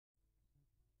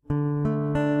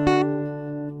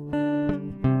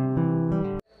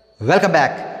Welcome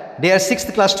back, dear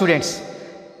 6th class students.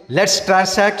 Let's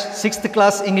transact 6th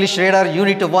class English Reader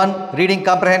Unit 1 Reading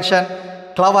Comprehension,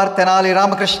 Clever Tenali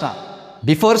Ramakrishna.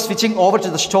 Before switching over to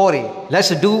the story,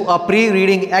 let's do a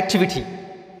pre-reading activity.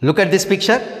 Look at this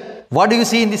picture. What do you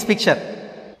see in this picture?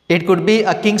 It could be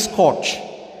a king's court,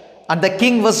 and the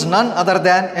king was none other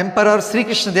than Emperor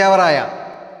Srikrishna Devaraya.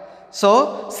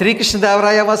 So, Srikrishna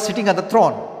Devaraya was sitting on the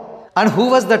throne. And who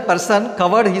was that person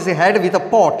covered his head with a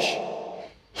pot?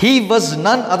 He was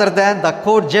none other than the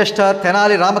court jester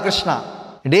Tenali Ramakrishna.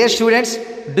 Dear students,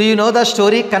 do you know the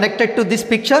story connected to this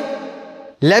picture?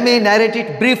 Let me narrate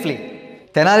it briefly.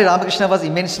 Tenali Ramakrishna was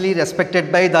immensely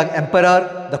respected by the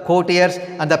emperor, the courtiers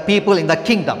and the people in the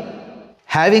kingdom.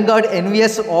 Having got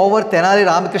envious over Tenali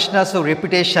Ramakrishna's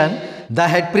reputation, the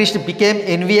head priest became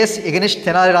envious against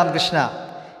Tenali Ramakrishna.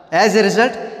 As a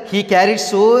result, he carried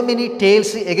so many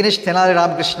tales against Tenali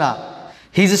Ramakrishna.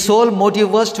 His sole motive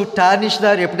was to tarnish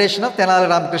the reputation of Tenali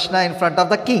Ramakrishna in front of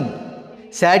the king.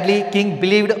 Sadly, king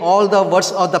believed all the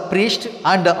words of the priest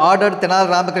and ordered Tenali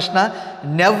Ramakrishna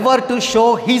never to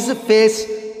show his face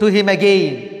to him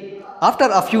again. After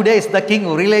a few days, the king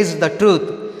realized the truth.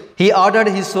 He ordered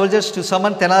his soldiers to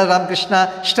summon Tenali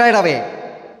Ramakrishna straight away.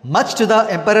 Much to the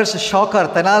emperor's shocker,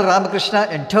 Tenali Ramakrishna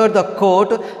entered the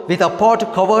court with a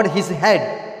pot covered his head.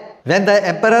 When the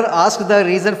emperor asked the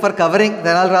reason for covering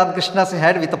Tenali Ramakrishna's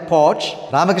head with a pot,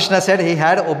 Ramakrishna said he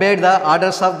had obeyed the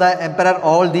orders of the emperor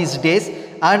all these days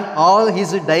and all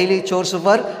his daily chores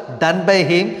were done by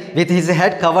him with his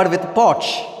head covered with pot.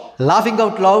 Laughing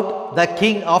out loud, the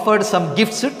king offered some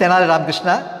gifts to Tenali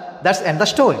Ramakrishna. That's end the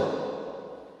story.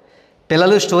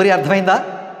 పిల్లలు story అర్థమైందా?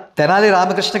 తెనాలి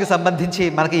రామకృష్ణకి సంబంధించి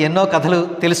మనకి ఎన్నో కథలు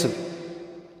తెలుసు.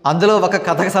 అందులో ఒక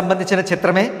కథకు సంబంధించిన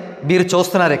చిత్రమే మీరు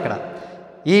చూస్తున్నారు ఇక్కడ.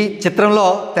 ఈ చిత్రంలో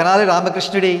తెనాలి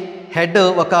రామకృష్ణుడి హెడ్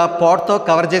ఒక పాట్తో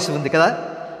కవర్ చేసి ఉంది కదా.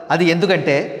 అది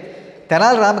ఎందుకంటే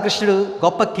తెనాలి రామకృష్ణుడు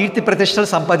గొప్ప కీర్తి ప్రతిష్టలు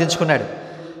సంపాదించుకున్నాడు.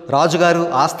 రాజుగారు,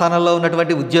 ఆస్థానంలో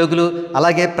ఉన్నటువంటి ఉద్యోగులు,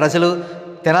 అలాగే ప్రజలు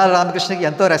తెనాలి రామకృష్ణకి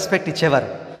ఎంతో రెస్పెక్ట్ ఇచ్చేవారు.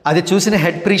 అది చూసిన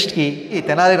హెడ్ ప్రీస్ట్కి ఈ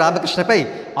తెనాలి రామకృష్ణపై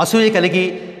అసూయ కలిగి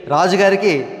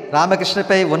రాజుగారికి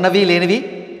రామకృష్ణపై ఉన్నవి లేనివి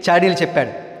చాడీలు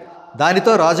చెప్పాడు.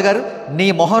 దానితో రాజుగారు, నీ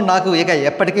మొహం నాకు ఇక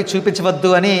ఎప్పటికీ చూపించవద్దు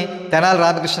అని తెనాలి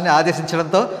రామకృష్ణని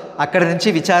ఆదేశించడంతో అక్కడి నుంచి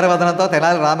విచారవదనంతో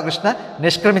తెనాలి రామకృష్ణ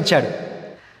నిష్క్రమించాడు.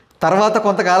 తర్వాత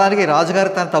కొంతకాలానికి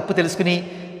రాజుగారు తన తప్పు తెలుసుకుని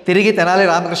తిరిగి తెనాలి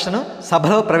రామకృష్ణను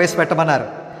సభలో ప్రవేశపెట్టమన్నారు.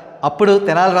 అప్పుడు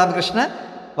తెనాలి రామకృష్ణ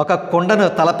ఒక కుండను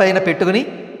తలపైన పెట్టుకుని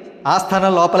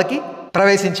ఆస్థానం లోపలికి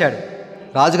ప్రవేశించాడు.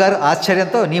 రాజుగారు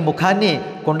ఆశ్చర్యంతో, నీ ముఖాన్ని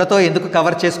కుండతో ఎందుకు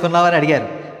కవర్ చేసుకున్నావని అడిగారు.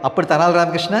 అప్పుడు తెనాలి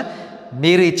రామకృష్ణ,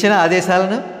 మీరు ఇచ్చిన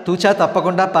ఆదేశాలను తూచా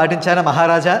తప్పకుండా పాటించాను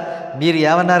మహారాజా. మీరు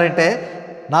ఏమన్నారంటే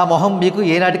నా మొహం మీకు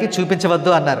ఏనాటికి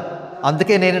చూపించవద్దు అన్నారు.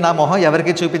 అందుకే నేను నా మొహం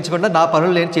ఎవరికి చూపించకుండా నా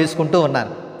పనులు నేను చేసుకుంటూ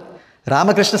ఉన్నాను.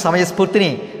 రామకృష్ణ సమయస్ఫూర్తిని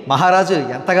మహారాజు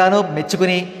ఎంతగానో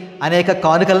మెచ్చుకుని అనేక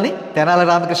కానుకల్ని తెనాలి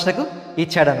రామకృష్ణకు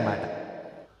ఇచ్చాడనమాట.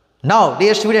 Now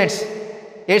dear students,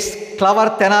 it's Clever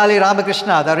Tenali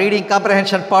Ramakrishna, the reading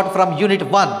comprehension part from Unit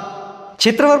 1.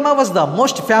 Chitravarma was the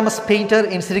most famous painter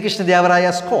in Srikrishna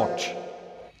Devaraya's court.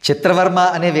 Chitra Varma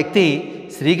అనే వ్యక్తి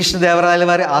శ్రీకృష్ణ దేవరాయల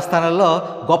వారి ఆస్థానంలో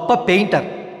గొప్ప painter.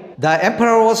 The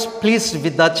emperor was pleased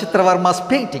with the Chitravarma's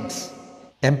paintings.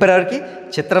 ఎంపరర్కి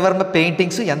Chitra Varma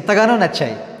paintings ఎంతగానో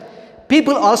నచ్చాయి.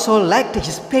 People also liked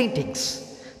his paintings.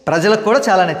 ప్రజలకు కూడా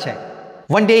చాలా నచ్చాయి.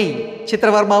 One day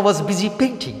Chitra Varma was busy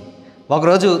painting.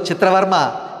 ఒకరోజు చిత్రవర్మ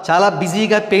చాలా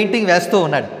బిజీగా పెయింటింగ్ వేస్తూ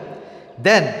ఉన్నాడు.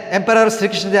 Then emperor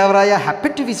Sri Krishnadevaraya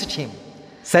happen to visit him.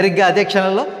 సరిగ్గా అదే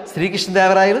క్షణంలో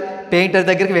శ్రీకృష్ణదేవరాయలు పెయింటర్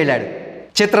దగ్గరికి వెళ్ళాడు.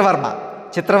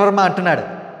 చిత్రవర్మ అంటున్నాడు,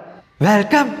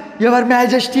 వెల్కమ్ యువర్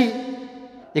మ్యాజెస్టీ.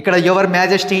 ఇక్కడ యువర్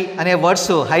మ్యాజెస్టీ అనే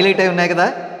వర్డ్స్ హైలైట్ అయి ఉన్నాయి కదా.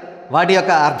 వాటి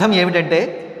యొక్క అర్థం ఏమిటంటే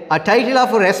ఆ title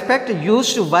of respect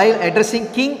used while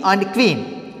addressing king and queen.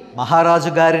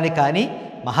 మహారాజు గారిని కానీ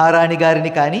మహారాణి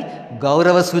గారిని కానీ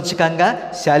గౌరవ సూచకంగా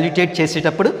శాల్యుటేట్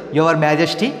చేసేటప్పుడు యువర్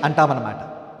మ్యాజెస్టీ అంటామన్నమాట.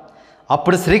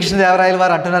 అప్పుడు శ్రీకృష్ణదేవరాయల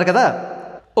వారు అంటున్నారు కదా,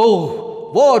 ఓ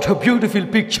what a beautiful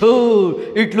picture,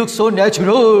 it looks so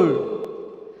natural.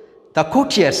 The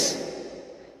కోర్టియర్స్,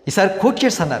 ఈసారి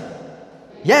కోర్టియర్స్ అన్నారు.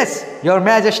 Yes your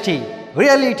majesty,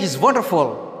 really it is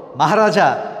wonderful. మహారాజా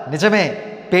నిజమే,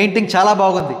 పెయింటింగ్ చాలా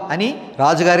బాగుంది అని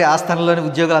రాజుగారి ఆస్థానంలోని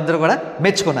ఉద్యోగులందరూ కూడా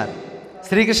మెచ్చుకున్నారు.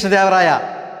 Sri Krishnadevaraya,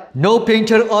 no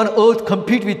painter on earth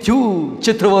compete with you,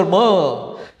 Chitravarma.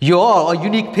 You are a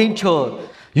unique painter.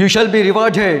 You shall be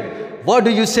rewarded. What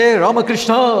do you say,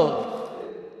 Ramakrishna?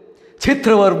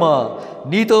 Chitra Varma,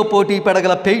 నీతో పోటీ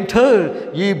పడగల పెయింటర్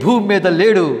ఈ భూమి మీద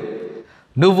లేడు.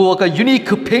 నువ్వు ఒక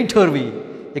యునిక్ పెయింటర్వి.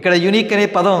 ఇక్కడ యునిక్ అనే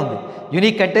పదం ఉంది.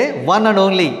 యునిక్ అంటే one and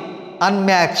only,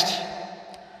 unmatched.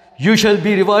 You shall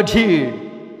be rewarded.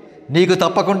 నీకు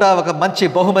తప్పకుండా ఒక మంచి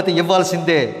బహుమతి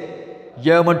ఇవ్వాల్సిందే.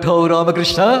 ఏమంటావు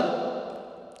Ramakrishna?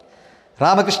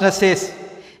 Ramakrishna says,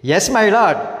 yes my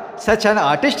lord, such an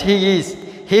artist he is,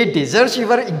 he deserves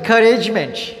your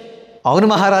encouragement. అవును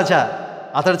మహారాజా,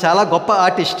 అతడు చాలా గొప్ప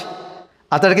ఆర్టిస్ట్,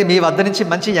 అతడికి మీ వద్ద నుంచి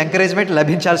మంచి ఎంకరేజ్మెంట్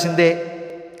లభించాల్సిందే.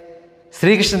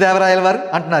 శ్రీకృష్ణదేవరాయల వారు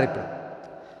అంటున్నారు ఇప్పుడు,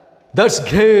 that's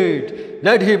great,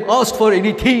 let him ask for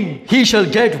anything, he shall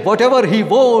get what ever he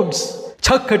wants.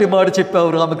 చక్కటి మాట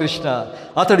చెప్పావు రామకృష్ణ,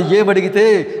 అతడు ఏమడిగితే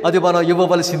అది మనం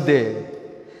ఇవ్వవలసిందే.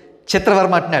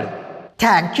 చిత్రవర్మ అంటున్నాడు,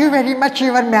 thank you very much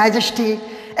your majesty,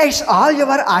 it's all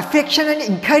your affection and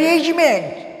encouragement.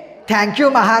 Thank you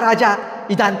మహారాజా,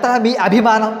 ఇదంతా మీ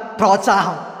అభిమానం,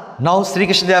 ప్రోత్సాహం. Now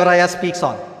Sri Krishnadevaraya speaks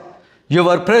on.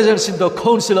 Your presence in the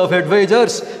Council of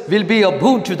Advisors will be a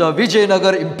boon to the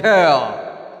Vijayanagar Empire.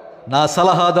 నా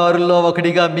సలహాదారుల్లో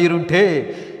ఒకటిగా మీరుంటే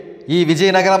ఈ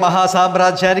విజయనగర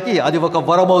మహాసామ్రాజ్యానికి అది ఒక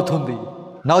వరమవుతుంది.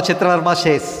 Now Chitra Varma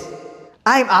says,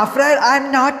 I'm afraid I'm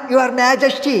not your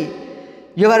majesty.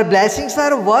 Your blessings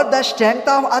are worth the strength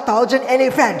of 1,000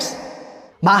 elephants.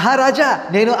 మహారాజా,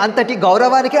 నేను అంతటి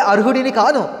గౌరవానికి అర్హుడిని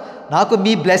కాను. నాకు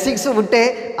మీ బ్లెస్సింగ్స్ ఉంటే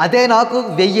అదే నాకు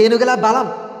 1000 ఏనుగుల బలం.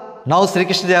 Now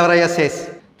Sri Krishnadevaraya says,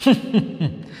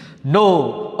 no,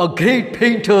 a great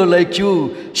painter like you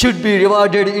should be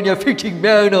rewarded in a fitting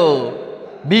manner.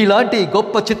 మీలాంటి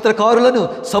గొప్ప చిత్రకారులను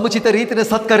సముచిత రీతిని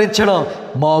సత్కరించడం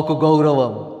మాకు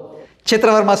గౌరవం.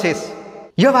 Chitra Varma says,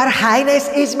 Your highness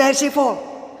is merciful.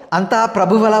 అంతా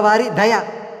ప్రభువుల వారి దయ.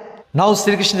 Now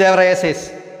Sri Krishnadevaraya says,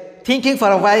 thinking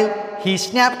for a while he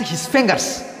snapped his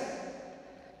fingers.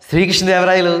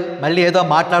 Srikrishnadevarayalu మళ్ళీ ఏదో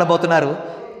మాట్లాడబోతున్నారు.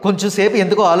 కొంచెం సేపు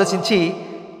ఎందుకో ఆలోచించి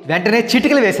వెంటనే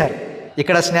చిటికలు వేశారు.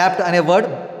 ఇక్కడ స్నాప్డ్ అనే వర్డ్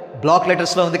బ్లాక్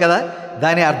లెటర్స్లో ఉంది కదా,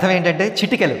 దాని అర్థం ఏంటంటే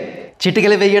చిటికలు.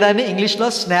 చిటికలు వేయడాన్ని ఇంగ్లీష్లో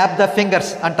స్నాప్ ద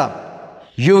ఫింగర్స్ అంటాం.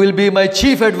 You will be my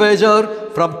chief advisor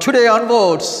from today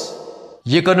onwards.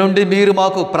 ఇక నుండి మీరు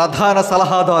మాకు ప్రధాన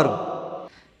సలహాదారు.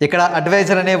 ఇక్కడ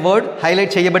అడ్వైజర్ అనే వర్డ్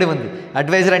హైలైట్ చేయబడి ఉంది.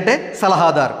 అడ్వైజర్ అంటే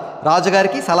సలహాదారు,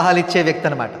 రాజుగారికి సలహాలు ఇచ్చే వ్యక్తి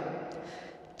అనమాట.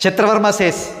 Chitra Varma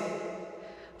says,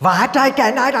 what I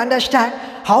cannot understand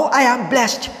how I am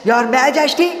blessed your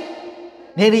majesty.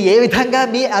 నేను ఏ విధంగా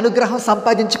మీ అనుగ్రహం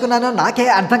సంపాదించుకున్నానో నాకే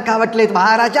అర్థం కావట్లేదు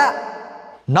మహారాజా.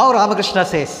 Now Ramakrishna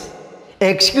says,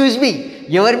 excuse me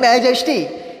your majesty,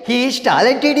 he is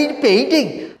talented in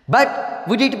painting, but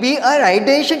would it be a right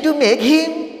decision to make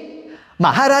him.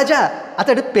 మహారాజా,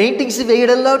 అతడు paintings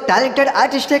వేయడంలో talented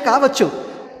ఆర్టిస్టే కావచ్చు,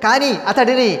 కానీ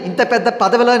అతడిని ఇంత పెద్ద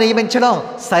పదవిలో నియమించడం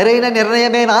సరైన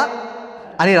నిర్ణయమేనా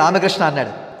అని రామకృష్ణ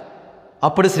అన్నాడు.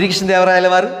 అప్పుడు శ్రీకృష్ణదేవరాయల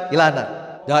వారు ఇలా అన్నారు,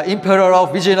 the emperor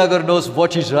of Vijayanagar knows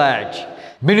what is right.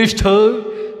 Minister,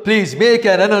 please make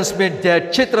an announcement that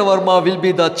Chitra Varma will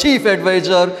be the chief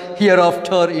advisor here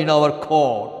after in our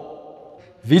court.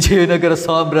 Vijayanagara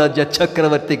సామ్రాజ్య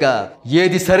చక్రవర్తిగా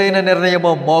ఏది సరైన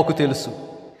నిర్ణయమో మాకు తెలుసు.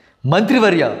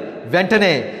 మంత్రివర్య,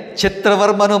 వెంటనే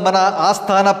చిత్రవర్మను మన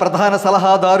ఆస్థాన ప్రధాన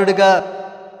సలహాదారుడిగా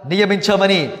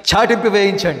నియమించామని చాటింపు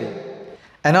వేయించండి.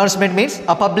 Announcement means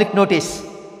a public notice,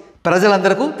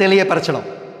 ప్రజలందరికీ తెలియపరచడం.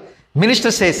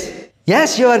 Minister says,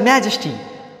 yes your majesty,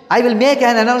 I will make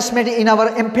an announcement in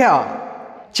our umpire.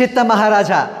 చిత్త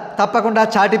మహారాజా, తప్పకుండా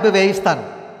చాటింపు వేయిస్తాను.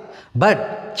 But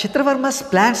Chitravarma's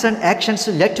plans and actions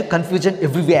led to confusion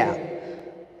everywhere.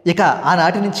 ఇక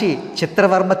ఆనాటి నుంచి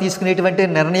చిత్రవర్మ తీసుకునేటువంటి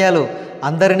నిర్ణయాలు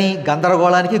అందరినీ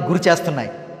గందరగోళానికి గురి చేస్తున్నాయి.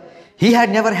 He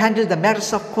had never handle the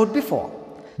matters of court before.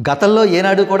 గతంలో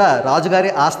ఏనాడు కూడా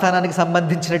రాజుగారి ఆస్థానానికి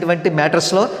సంబంధించినటువంటి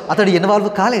మ్యాటర్స్లో అతడు ఇన్వాల్వ్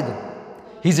కాలేదు.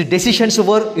 హిజ్ డెసిషన్స్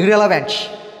వర్ ఇర్రెలవెంట్.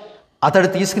 అతడు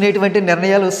తీసుకునేటువంటి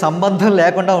నిర్ణయాలు సంబంధం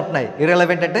లేకుండా ఉంటున్నాయి.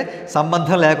 ఇర్రెలవెంట్ అంటే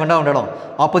సంబంధం లేకుండా ఉండడం,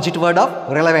 opposite word of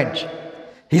relevant.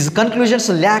 His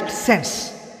conclusions lacked sense.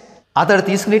 అతడు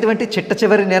తీసుకునేటువంటి చిట్ట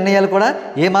చివరి నిర్ణయాలు కూడా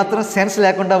ఏమాత్రం సెన్స్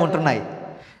లేకుండా ఉంటున్నాయి.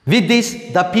 With this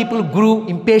the people గ్రూ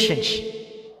impatience.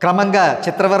 క్రమంగా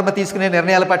చిత్రవర్మ తీసుకునే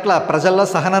నిర్ణయాల పట్ల ప్రజల్లో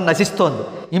సహనం నశిస్తోంది.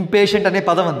 ఇంపేషెంట్ అనే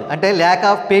పదం ఉంది, అంటే ల్యాక్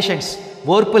ఆఫ్ పేషెన్స్,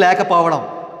 ఓర్పు లేకపోవడం.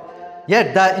 At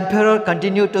the emperor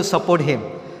continue to support him.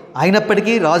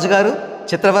 అయినప్పటికీ రాజుగారు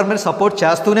చిత్రవర్మని సపోర్ట్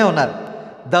చేస్తూనే ఉన్నారు.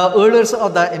 The rulers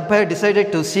of the umpire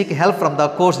decided to seek help from the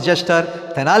courts Juster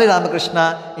Tenali Ramakrishna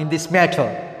in this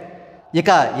matter. ఇక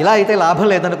ఇలా అయితే లాభం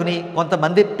లేదనుకుని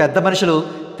కొంతమంది పెద్ద మనుషులు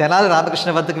తెనాలి రామకృష్ణ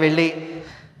వద్దకు వెళ్ళి,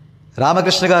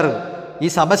 రామకృష్ణ గారు, ఈ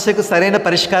సమస్యకు సరైన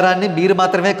పరిష్కారాన్ని మీరు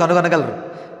మాత్రమే కనుగొనగలరు,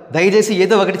 దయచేసి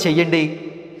ఏదో ఒకటి చెయ్యండి.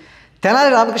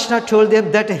 Tenali Ramakrishna told them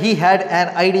that he had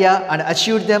an idea and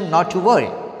assured them not to worry.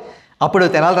 అప్పుడు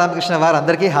తెనాలి రామకృష్ణ వారు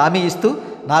అందరికీ హామీ ఇస్తూ,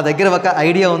 నా దగ్గర ఒక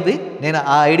ఐడియా ఉంది, నేను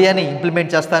ఆ ఐడియాని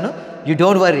ఇంప్లిమెంట్ చేస్తాను, యూ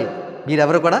డోంట్ వరీ,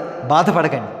 మీరెవరు కూడా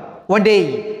బాధపడకండి. One day,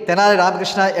 Tenali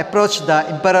Ramakrishna approached the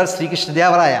Emperor Srikrishna.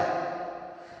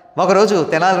 ఒకరోజు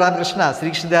తెనాలి రామకృష్ణ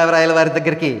శ్రీకృష్ణదేవరాయల వారి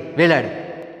దగ్గరికి వెళ్ళాడు.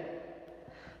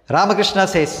 Ramakrishna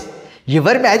says,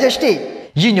 your majesty,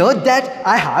 you know that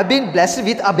I have been blessed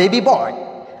with a baby bye.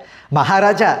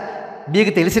 మహారాజా,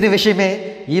 మీకు తెలిసిన విషయమే,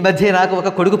 ఈ మధ్య నాకు ఒక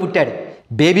కొడుకు పుట్టాడు.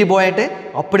 బేబీ బాయ్ అంటే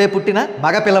అప్పుడే పుట్టిన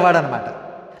మగ పిల్లవాడు అనమాట.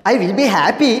 I will be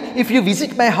happy if you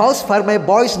visit my house for my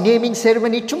boys naming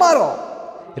ceremony tomorrow.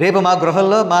 రేపు మా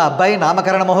గృహంలో మా అబ్బాయి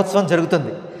నామకరణ మహోత్సవం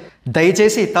జరుగుతుంది.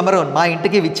 దయచేసి తమరు మా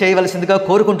ఇంటికి విచ్చేయవలసిందిగా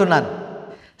కోరుకుంటున్నాను.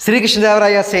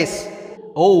 Sri Krishnadevaraya says,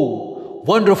 oh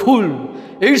wonderful,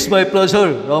 it's my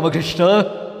pleasure Ramakrishna.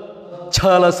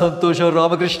 చాలా సంతోషం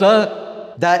Ramakrishna.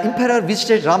 The emperor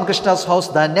visited Ramakrishna's house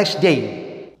the next day.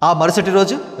 ఆ మరుసటి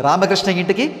రోజు రామకృష్ణ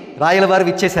ఇంటికి రాయల వారు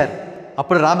విచ్చేశారు.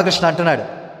 అప్పుడు రామకృష్ణ అంటున్నాడు,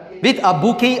 with a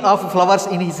బూకే of flowers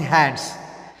in his hands.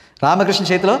 Ramakrishna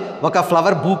చేతిలో ఒక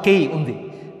ఫ్లవర్ బూకే ఉంది,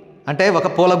 అంటే ఒక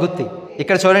పూల గుత్తి.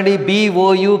 ఇక్కడ చూడండి,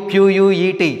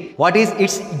 BOUQUET. What is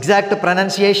it's exact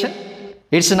pronunciation?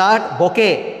 It's not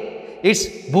bouquet, it's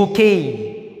బూకే.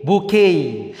 బూకే.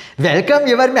 Welcome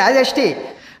your majesty,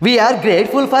 we are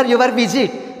grateful for your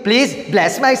visit, please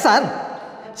bless my son.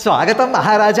 స్వాగతం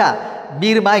మహారాజా,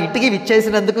 మీరు మా ఇంటికి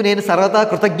విచ్చేసినందుకు నేను సర్వదా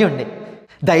కృతజ్ఞుణ్ణి.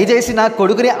 దయచేసి నా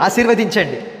కొడుకుని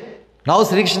ఆశీర్వదించండి. నౌ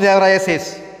శ్రీకృష్ణదేవరాయ సేస్,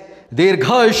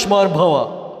 దీర్ఘాయుష్మాన్ భవ.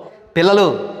 పిల్లలు,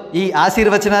 ఈ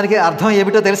ఆశీర్వచనానికి అర్థం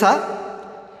ఏమిటో తెలుసా?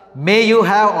 May you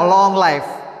have a long life.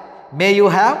 May you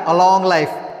have a long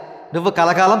life. నువ్వు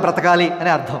కలకాలం బ్రతకాలి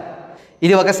అని అర్థం.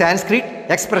 ఇది ఒక Sanskrit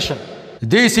expression.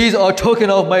 This is a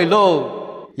token of my love.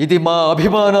 ఇది మా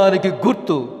అభిమానానికి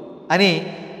గుర్తు అని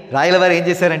రాయల వారు ఏం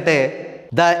చేశారంటే,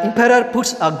 the emperor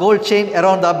puts a gold chain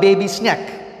around the babies neck.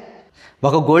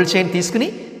 ఒక గోల్డ్ చైన్ తీసుకుని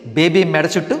బేబీ మెడ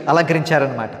చుట్టూ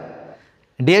అలంకరించారనమాట.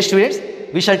 Dear students,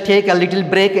 we shall take a little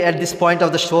break at this point of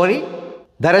the story.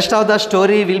 The rest of the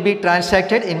story will be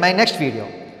transacted in my next video.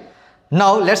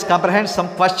 Now let's comprehend some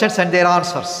questions and their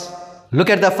answers. Look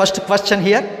at the first question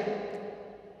here.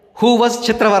 Who was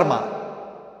Chitravarma?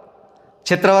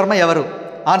 Chitravarma evaru?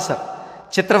 Answer.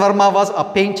 Chitravarma was a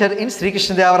painter in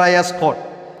Srikrishnadevaray's court.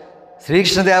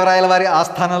 Srikrishnadevarayala vari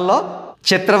ఆస్థానంలో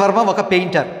చిత్రవర్మ ఒక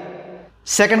painter.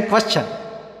 Second question.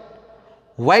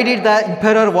 Why did the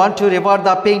emperor want to reward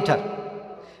the painter?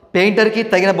 పెయింటర్కి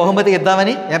తగిన బహుమతి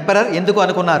ఇద్దామని emperor ఎందుకు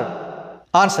అనుకున్నారు?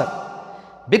 Answer.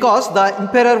 Because the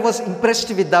emperor was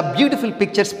impressed with the beautiful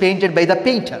pictures painted by the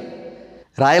painter.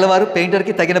 రాయలవారు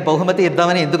పెయింటర్కి తగిన బహుమతి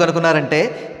ఇద్దామని ఎందుకు అనుకున్నారంటే,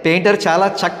 పెయింటర్ చాలా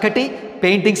చక్కటి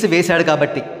పెయింటింగ్స్ వేశాడు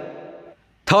కాబట్టి.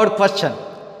 Third question.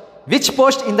 Which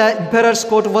post in the emperors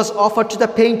court was offered to the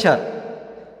painter?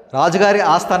 రాజుగారి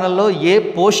ఆస్థానంలో ఏ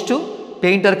పోస్టు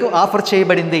పెయింటర్కు ఆఫర్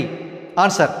చేయబడింది?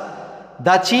 Answer.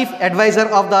 The chief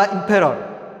advisor of the emperor.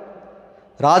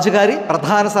 రాజుగారి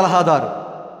ప్రధాన సలహాదారు.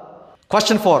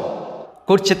 Question 4.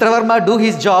 Could Chitra Varma do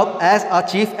his job as a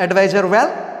chief advisor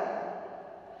well?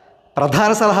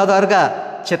 ప్రధాన సలహాదారుగా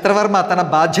చిత్రవర్మ తన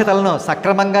బాధ్యతలను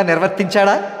సక్రమంగా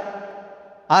నిర్వర్తించాడా?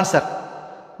 ఆన్సర్.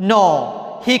 No,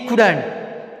 he couldn't.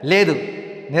 లేదు,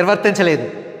 నిర్వర్తించలేదు.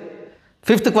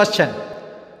 Fifth question.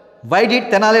 Why did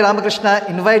Tenali Ramakrishna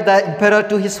invite the emperor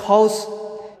to his house?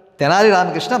 Tenali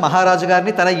Ramakrishna మహారాజు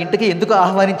గారిని తన ఇంటికి ఎందుకు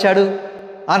ఆహ్వానించాడు?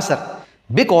 Answer.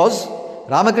 Because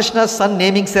Ramakrishna sun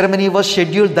naming ceremony was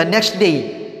scheduled the next day.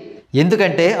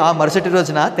 ఎందుకంటే ఆ మరుసటి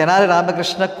రోజున తెనాలి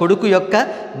రామకృష్ణ కొడుకు యొక్క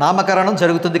నామకరణం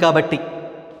జరుగుతుంది కాబట్టి.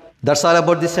 That's all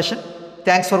about this session.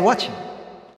 Thanks for watching.